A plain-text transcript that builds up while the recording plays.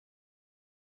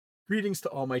Greetings to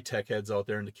all my tech heads out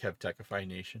there in the KevTechify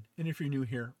nation, and if you're new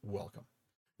here, welcome.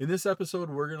 In this episode,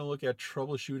 we're going to look at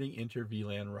troubleshooting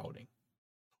Inter-VLAN routing.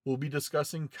 We'll be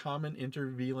discussing common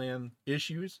Inter-VLAN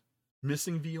issues,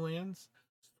 missing VLANs,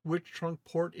 switch trunk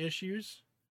port issues,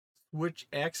 switch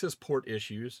access port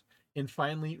issues, and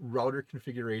finally, router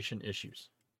configuration issues.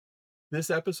 This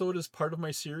episode is part of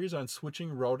my series on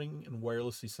switching, routing, and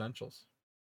wireless essentials.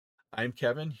 I'm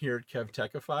Kevin here at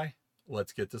KevTechify.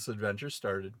 Let's get this adventure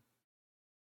started.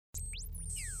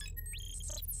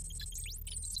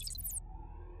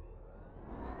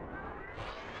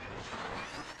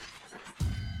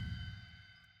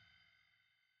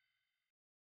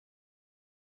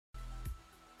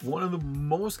 One of the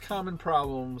most common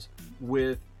problems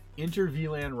with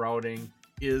Inter-VLAN routing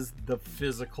is the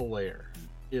physical layer,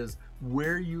 is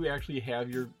where you actually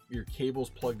have your cables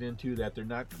plugged into, that they're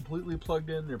not completely plugged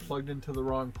in, they're plugged into the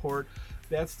wrong port.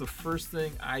 That's the first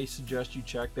thing I suggest you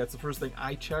check. That's the first thing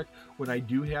I check when I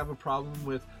do have a problem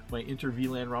with my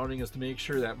Inter-VLAN routing, is to make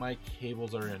sure that my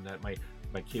cables are in, that my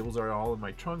cables are all in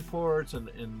my trunk ports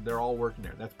and they're all working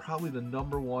there. That's probably the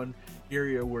number one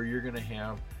area where you're going to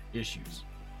have issues.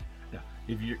 Now,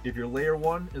 if your layer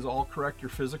one is all correct, your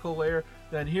physical layer,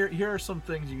 then here are some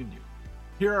things you can do.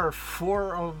 Here are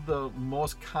 4 of the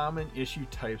most common issue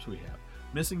types we have: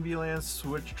 missing VLANs,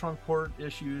 switch trunk port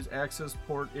issues, access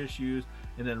port issues,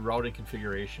 and then routing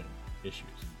configuration issues.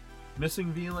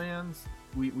 Missing VLANs,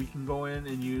 we can go in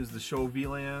and use the show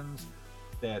VLANs,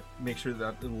 that make sure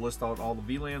that it'll list out all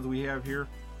the VLANs we have here.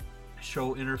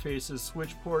 Show interfaces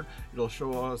switch port, it'll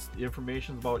show us the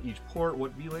information about each port,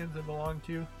 what VLANs they belong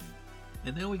to.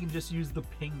 And then we can just use the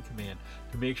ping command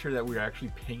to make sure that we're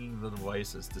actually pinging the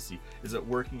devices to see, is it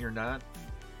working or not?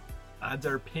 Odds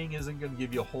are ping isn't going to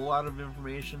give you a whole lot of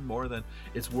information more than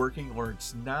it's working or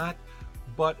it's not,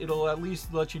 but it'll at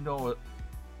least let you know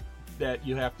that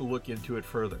you have to look into it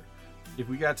further. If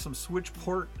we got some switch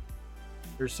port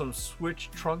or some switch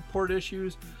trunk port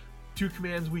issues, 2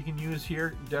 commands we can use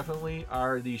here definitely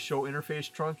are the show interface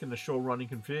trunk and the show running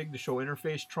config. The show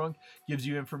interface trunk gives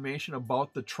you information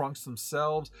about the trunks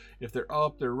themselves, if they're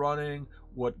up, they're running,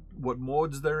 what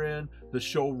modes they're in. The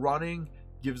show running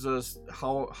gives us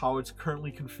how it's currently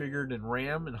configured in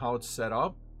RAM and how it's set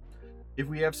up. If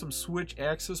we have some switch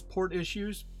access port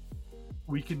issues,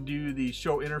 we can do the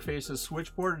show interfaces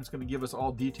switch port. It's going to give us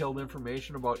all detailed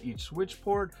information about each switch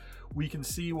port. We can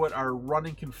see what our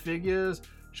running config is.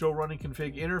 Show running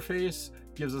config interface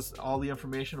gives us all the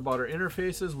information about our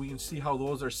interfaces. We can see how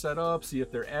those are set up, see if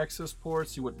they're access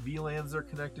ports, see what VLANs they're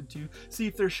connected to, see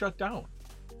if they're shut down.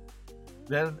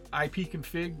 Then IP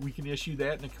config, we can issue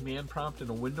that in a command prompt in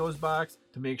a Windows box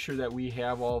to make sure that we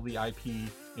have all the IP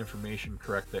information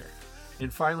correct there.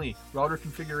 And finally, router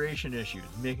configuration issues,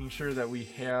 making sure that we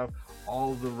have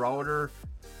all the router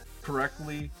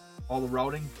correctly, all the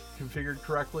routing configured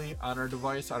correctly on our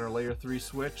device, on our layer 3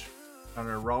 switch, on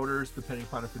our routers, depending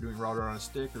upon if we're doing router on a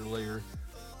stick or layer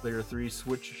 3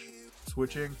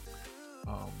 switching.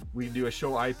 We can do a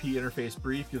show IP interface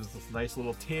brief, gives us a nice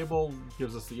little table,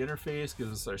 gives us the interface,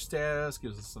 gives us our status,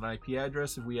 gives us an IP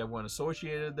address if we have one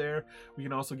associated there. We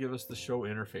can also give us the show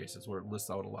interfaces, where it lists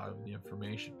out a lot of the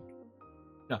information.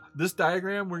 Now, this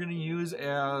diagram we're going to use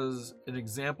as an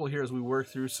example here as we work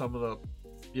through some of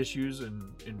the issues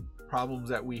and problems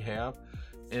that we have.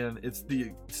 And it's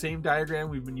the same diagram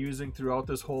we've been using throughout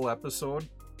this whole episode.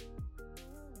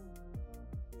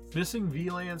 Missing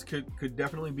VLANs could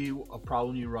definitely be a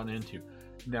problem you run into.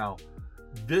 Now,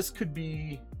 this could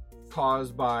be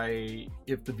caused by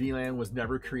if the VLAN was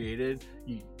never created.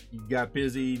 You got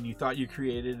busy and you thought you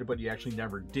created it, but you actually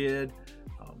never did.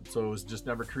 So it was just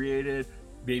never created.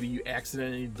 Maybe you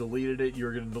accidentally deleted it. You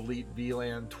were going to delete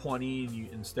VLAN 20 and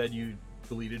instead you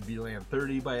deleted VLAN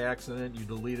 30 by accident. You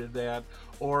deleted that.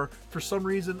 Or for some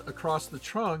reason across the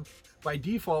trunk, by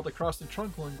default across the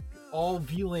trunk link, all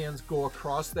VLANs go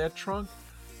across that trunk.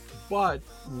 But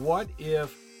what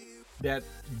if that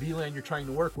VLAN you're trying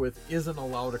to work with isn't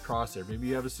allowed across there? Maybe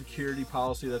you have a security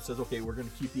policy that says, okay, we're going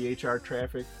to keep the HR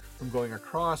traffic from going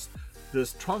across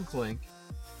this trunk link,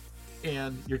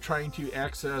 and you're trying to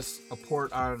access a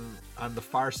port on the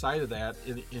far side of that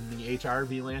in the HR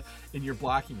VLAN, and you're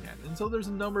blocking that. And so there's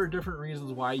a number of different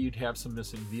reasons why you'd have some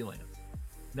missing VLANs.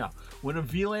 Now, when a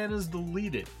VLAN is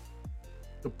deleted,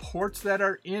 the ports that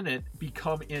are in it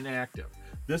become inactive.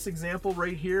 This example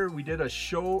right here, we did a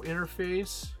show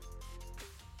interface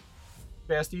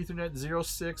fast Ethernet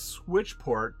 06 switch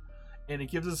port, and it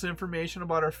gives us information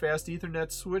about our fast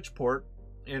Ethernet switch port,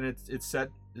 and it says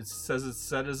it's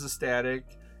set as a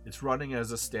static, it's running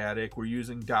as a static, we're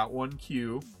using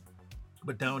 .1Q,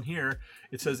 but down here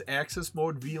it says access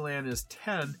mode VLAN is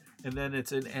 10 and then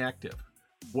it's inactive.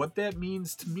 What that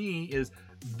means to me is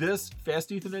this Fast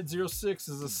Ethernet 06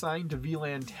 is assigned to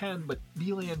VLAN 10, but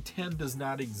VLAN 10 does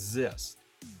not exist.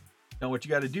 Now what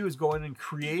you got to do is go in and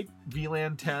create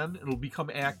VLAN 10. It'll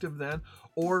become active then,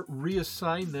 or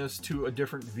reassign this to a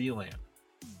different VLAN.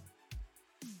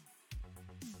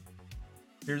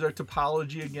 Here's our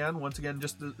topology again. Once again,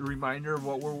 just a reminder of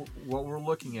what we're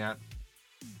looking at.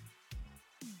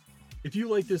 If you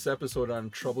like this episode on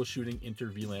troubleshooting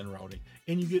inter-VLAN routing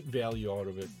and you get value out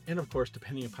of it, and of course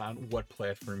depending upon what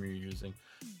platform you're using,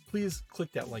 please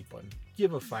click that like button,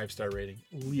 give a 5-star rating,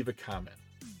 leave a comment.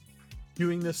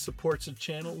 Doing this supports the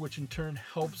channel, which in turn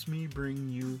helps me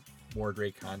bring you more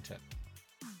great content.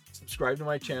 Subscribe to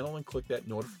my channel and click that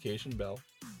notification bell.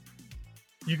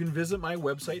 You can visit my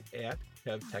website at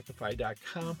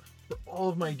KevTechify.com for all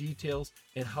of my details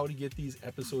and how to get these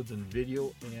episodes in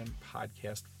video and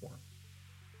podcast form.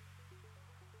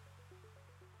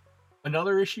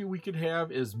 Another issue we could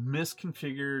have is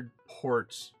misconfigured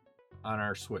ports on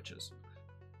our switches.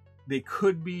 They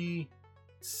could be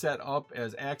set up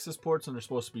as access ports and they're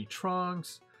supposed to be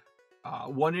trunks.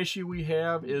 One issue we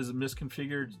have is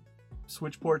misconfigured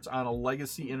switch ports on a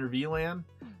legacy Inter-VLAN.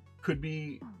 Could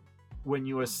be when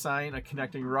you assign a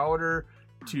connecting router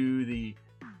to the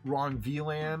wrong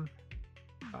VLAN,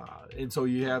 and so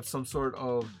you have some sort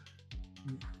of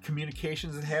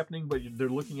communications that's happening, but they're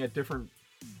looking at different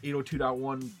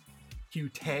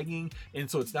 802.1q tagging, and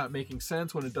so it's not making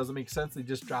sense. When it doesn't make sense, they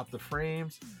just drop the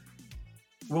frames.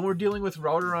 When we're dealing with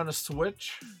router on a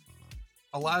switch,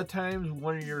 a lot of times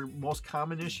one of your most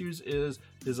common issues is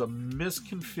a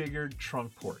misconfigured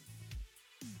trunk port,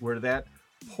 where that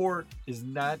port is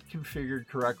not configured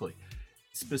correctly,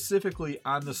 specifically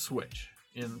on the switch,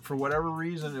 and for whatever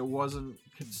reason it wasn't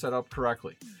set up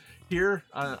correctly. Here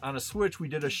on a switch we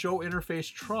did a show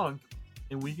interface trunk,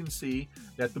 and we can see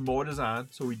that the mode is on,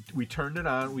 so we turned it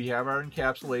on. We have our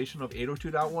encapsulation of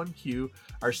 802.1q.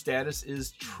 Our status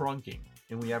is trunking,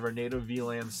 and we have our native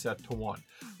VLAN set to 1.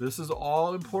 This is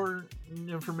all important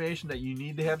information that you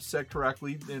need to have set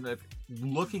correctly, and if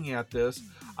looking at this,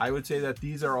 I would say that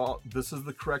this is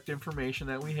the correct information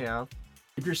that we have.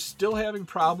 If you're still having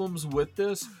problems with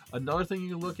this, another thing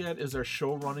you can look at is our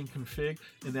show running config,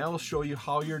 and that will show you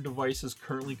how your device is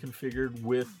currently configured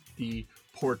with the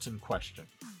ports in question.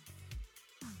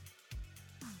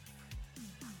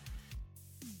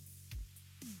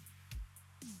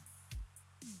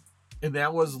 And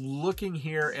that was looking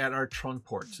here at our trunk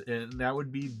ports, and that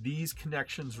would be these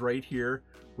connections right here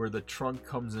where the trunk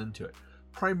comes into it.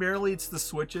 Primarily it's the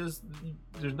switches.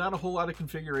 There's not a whole lot of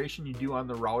configuration you do on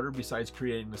the router besides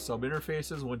creating the sub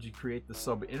interfaces. Once you create the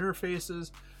sub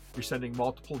interfaces, you're sending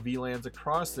multiple VLANs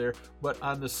across there, but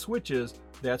on the switches,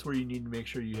 that's where you need to make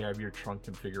sure you have your trunk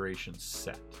configuration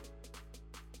set.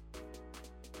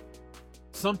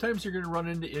 Sometimes you're going to run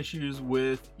into issues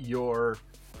with your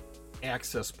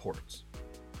access ports.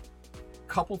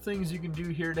 Couple things you can do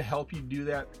here to help you do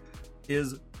that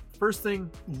is, first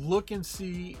thing, look and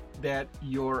see that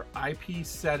your IP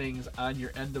settings on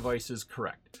your end device is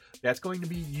correct. That's going to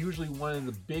be usually one of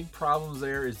the big problems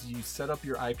there, is you set up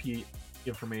your IP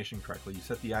information correctly. You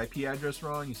set the IP address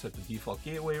wrong, you set the default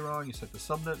gateway wrong, you set the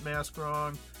subnet mask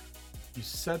wrong. You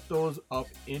set those up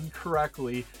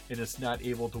incorrectly and it's not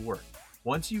able to work.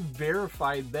 Once you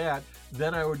verified that,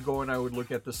 then I would go and I would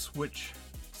look at the switch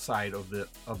side of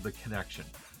the connection.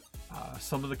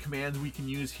 Some of the commands we can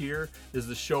use here is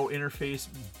the show interface,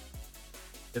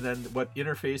 and then what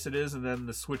interface it is, and then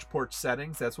the switch port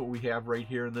settings. That's what we have right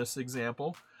here in this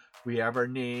example. We have our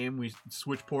name, we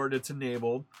switch port, it's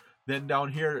enabled. Then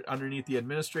down here underneath the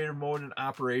administrator mode and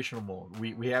operational mode,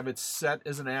 we have it set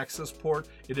as an access port.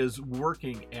 It is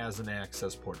working as an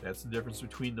access port. That's the difference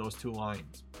between those two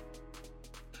lines.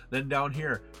 Then down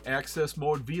here, access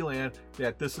mode VLAN,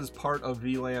 that this is part of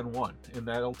VLAN 1, and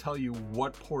that'll tell you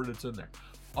what port it's in there.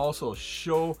 Also,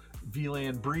 show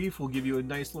VLAN brief will give you a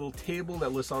nice little table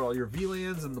that lists out all your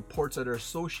VLANs and the ports that are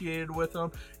associated with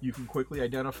them. You can quickly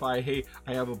identify, hey,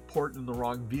 I have a port in the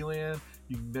wrong VLAN.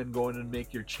 You can then go in and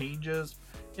make your changes.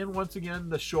 And once again,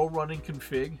 the show running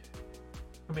config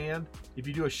command, if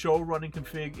you do a show running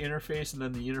config interface and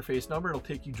then the interface number, it'll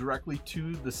take you directly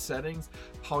to the settings,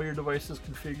 how your device is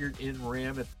configured in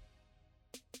RAM.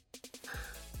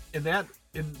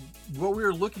 And what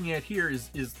we're looking at here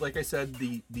is like I said,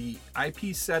 the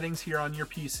IP settings here on your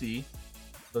PC,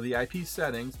 so the IP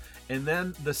settings, and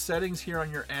then the settings here on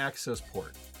your access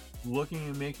port. Looking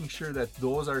and making sure that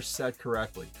those are set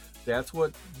correctly. That's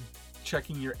what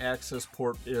checking your access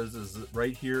port is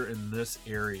right here in this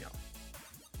area.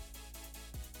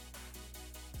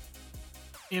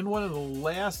 And one of the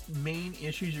last main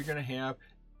issues you're going to have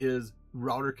is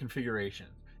router configuration.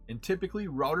 And typically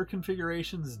router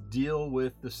configurations deal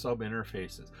with the sub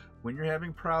interfaces. When you're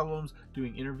having problems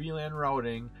doing Inter-VLAN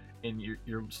routing and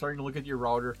you're starting to look at your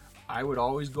router, I would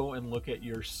always go and look at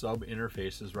your sub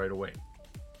interfaces right away.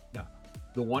 Now,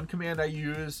 the one command I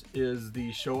use is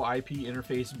the show IP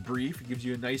interface brief. It gives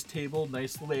you a nice table,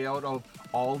 nice layout of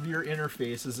all of your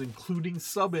interfaces, including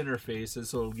sub interfaces.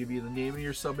 So it'll give you the name of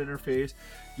your sub interface,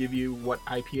 give you what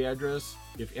IP address,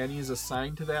 if any, is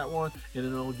assigned to that one, and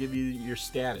then it'll give you your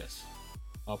status,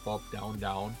 up, up, down,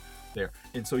 down, there.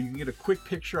 And so you can get a quick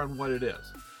picture on what it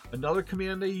is. Another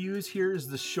command I use here is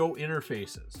the show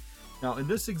interfaces. Now in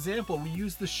this example, we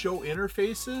use the show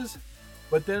interfaces,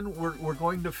 but then we're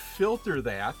going to filter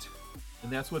that,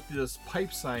 and that's what this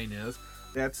pipe sign is.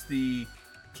 That's the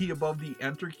key above the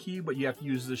enter key, but you have to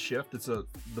use the shift. It's the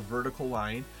vertical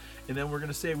line. And then we're going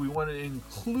to say we want to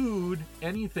include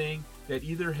anything that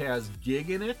either has gig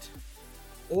in it,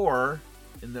 or,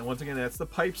 and then once again that's the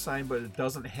pipe sign, but it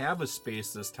doesn't have a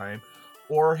space this time,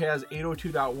 or has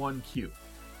 802.1q.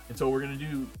 And so we're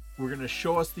going to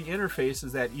show us the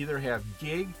interfaces that either have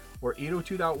gig or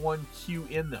 802.1q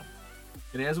in them.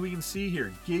 And as we can see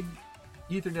here, gig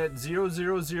Ethernet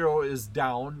 000 is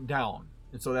down, down.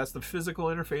 And so that's the physical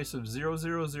interface of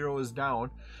 000 is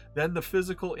down. Then the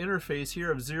physical interface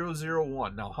here of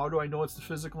 001. Now, how do I know it's the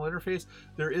physical interface?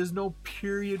 There is no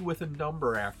period with a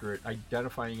number after it,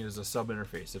 identifying it as a sub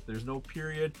interface. If there's no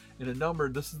period and a number,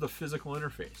 this is the physical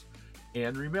interface.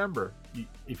 And remember,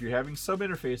 if you're having sub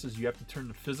interfaces, you have to turn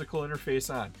the physical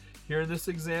interface on. Here in this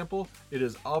example, it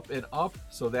is up and up,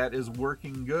 so that is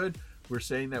working good. We're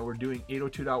saying that we're doing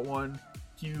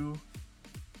 802.1q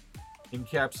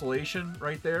encapsulation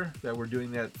right there, that we're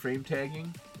doing that frame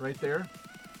tagging right there.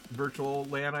 Virtual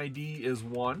LAN ID is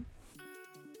 1.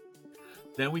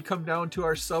 Then we come down to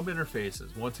our sub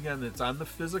interfaces. Once again, it's on the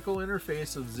physical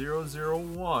interface of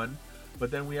 001,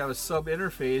 but then we have a sub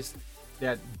interface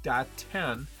that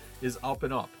 .10 is up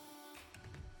and up.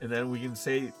 And then we can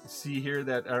see here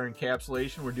that our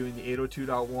encapsulation, we're doing the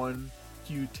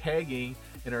 802.1q tagging,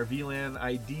 and our VLAN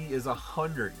ID is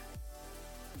 100.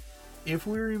 If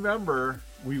we remember,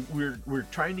 we're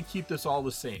trying to keep this all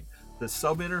the same. The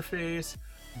sub interface,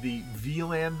 the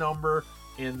VLAN number,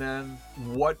 and then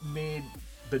what made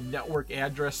the network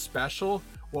address special.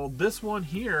 Well, this one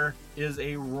here is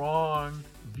a wrong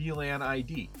VLAN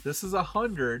ID. This is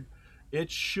 100. It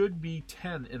should be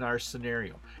 10 in our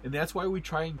scenario. And that's why we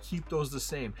try and keep those the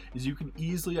same, is you can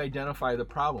easily identify the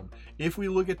problem. If we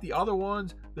look at the other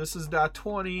ones, this is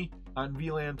 .20 on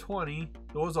VLAN 20.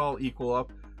 Those all equal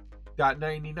up.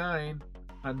 .99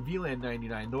 on VLAN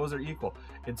 99. Those are equal.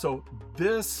 And so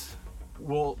this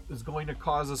is going to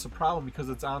cause us a problem because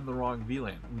it's on the wrong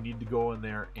VLAN. We need to go in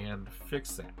there and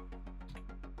fix that.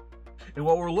 And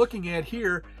what we're looking at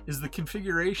here is the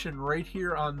configuration right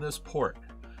here on this port,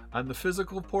 on the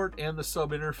physical port and the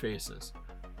sub interfaces.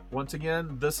 Once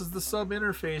again, this is the sub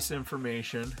interface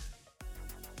information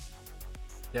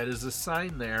that is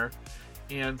assigned there.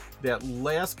 And that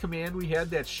last command we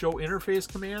had, that show interface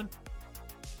command,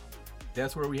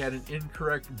 that's where we had an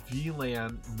incorrect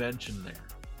VLAN mentioned there.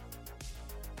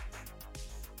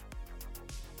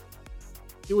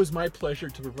 It was my pleasure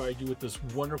to provide you with this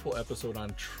wonderful episode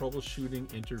on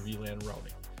troubleshooting Inter-VLAN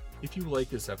routing. If you like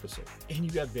this episode and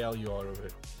you got value out of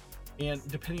it, and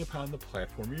depending upon the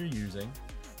platform you're using,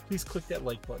 please click that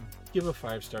like button, give a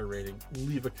 5-star rating,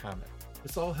 leave a comment.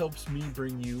 This all helps me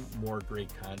bring you more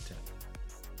great content.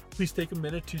 Please take a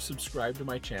minute to subscribe to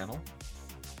my channel.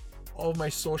 All of my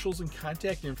socials and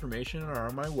contact information are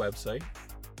on my website,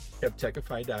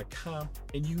 KevTechify.com,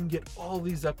 and you can get all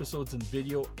these episodes in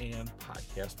video and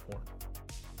podcast form.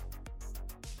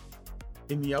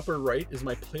 In the upper right is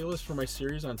my playlist for my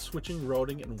series on switching,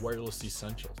 routing, and wireless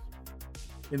essentials.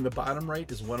 In the bottom right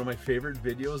is one of my favorite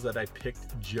videos that I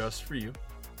picked just for you.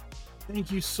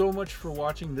 Thank you so much for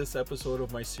watching this episode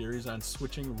of my series on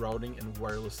switching, routing, and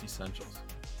wireless essentials.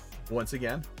 Once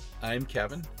again, I'm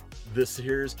Kevin. This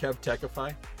here is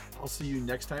KevTechify. I'll see you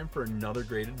next time for another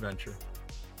great adventure.